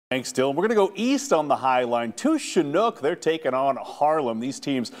Thanks, Dylan. We're going to go east on the High Line to Chinook. They're taking on Harlem. These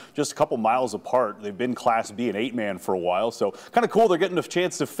teams just a couple miles apart. They've been Class B and 8-man for a while, so kind of cool. They're getting a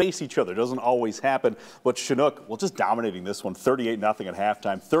chance to face each other. Doesn't always happen, but Chinook, well, just dominating this one, 38-0 at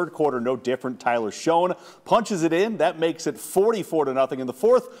halftime. Third quarter, no different. Tyler Schoen punches it in. That makes it 44-0 in the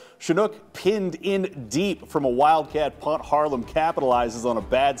fourth. Chinook pinned in deep from a Wildcat punt. Harlem capitalizes on a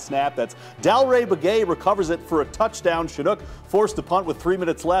bad snap. That's Dalray Begay recovers it for a touchdown. Chinook forced to punt with 3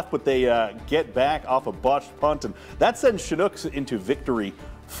 minutes left, but they get back off a botched punt, and that sends Chinooks into victory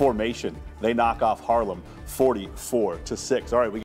formation. They knock off Harlem 44-6. All right,